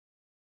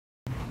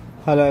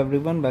Hello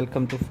everyone,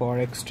 welcome to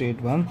Forex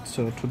Trade 1.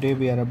 So today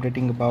we are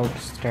updating about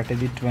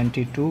strategy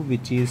 22,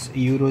 which is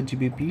Euro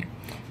GBP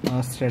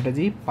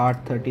strategy part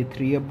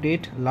 33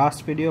 update.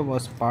 Last video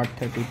was part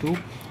 32,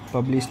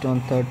 published on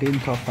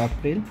 13th of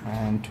April,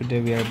 and today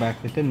we are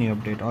back with a new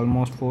update.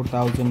 Almost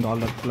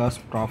 $4,000 plus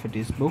profit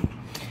is booked.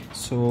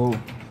 So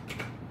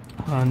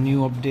a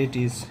new update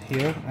is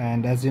here,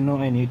 and as you know,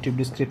 in YouTube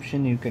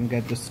description you can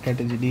get the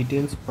strategy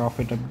details,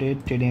 profit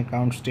update, trading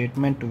account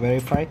statement to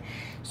verify.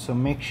 So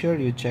make sure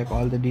you check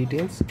all the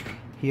details.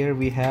 Here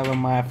we have a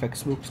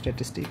MyFXBook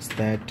statistics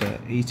that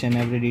each and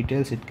every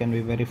details it can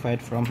be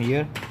verified from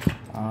here.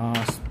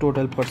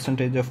 Total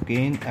percentage of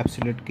gain,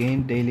 absolute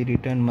gain, daily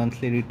return,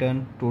 monthly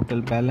return, total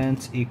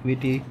balance,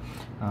 equity,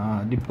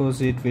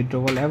 deposit,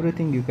 withdrawal,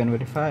 everything you can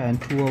verify,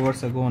 and 2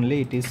 hours ago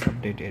only it is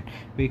updated.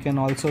 We can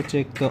also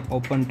check the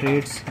open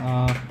trades,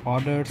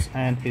 orders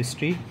and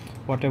history,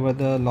 whatever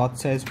the lot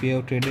size we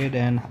have traded,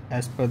 and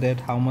as per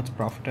that how much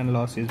profit and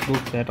loss is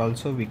booked, that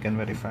also we can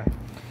verify.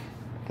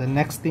 The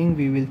next thing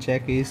we will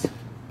check is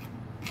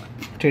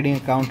trading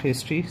account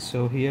history.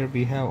 So here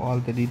we have all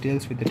the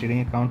details with the trading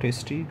account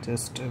history.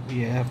 Just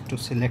we have to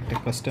select a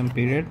custom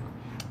period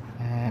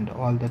and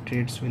all the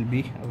trades will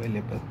be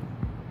available.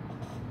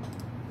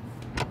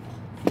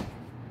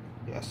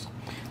 Yes,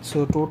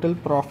 so total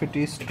profit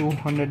is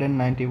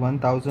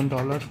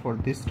 $291,000 for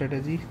this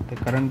strategy. The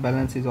current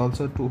balance is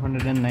also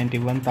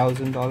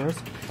 $291,000.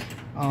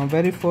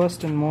 Very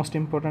first and most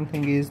important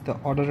thing is the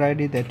order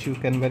ID that you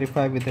can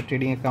verify with the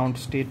trading account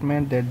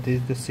statement, that this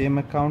is the same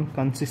account.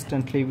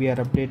 Consistently we are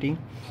updating,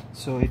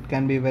 so it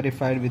can be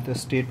verified with the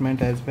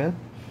statement as well.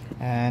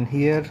 And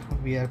here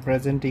we are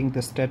presenting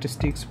the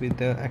statistics with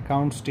the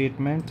account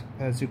statement.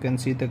 As you can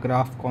see, the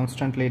graph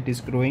constantly it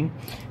is growing.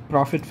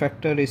 Profit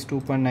factor is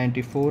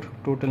 2.94.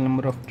 Total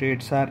number of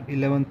trades are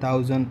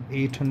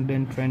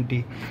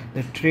 11,820.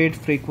 The trade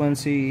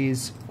frequency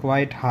is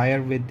quite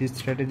higher with this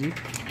strategy.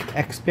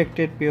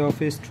 Expected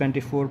payoff is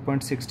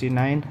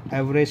 24.69.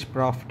 Average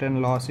profit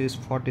and loss is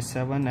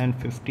 47 and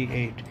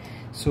 58.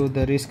 So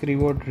the risk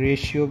reward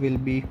ratio will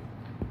be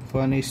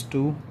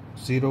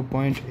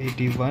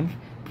 1:0.81,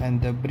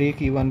 and the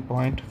break even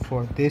point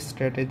for this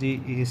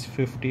strategy is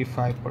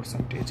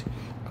 55%.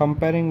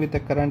 Comparing with the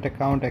current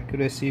account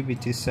accuracy,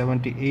 which is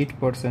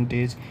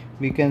 78%,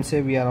 we can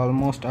say we are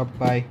almost up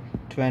by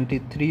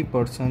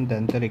 23%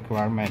 than the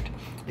requirement.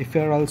 If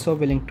you are also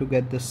willing to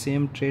get the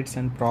same trades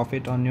and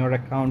profit on your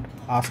account,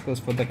 ask us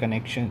for the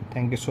connection.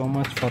 Thank you so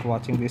much for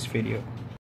watching this video.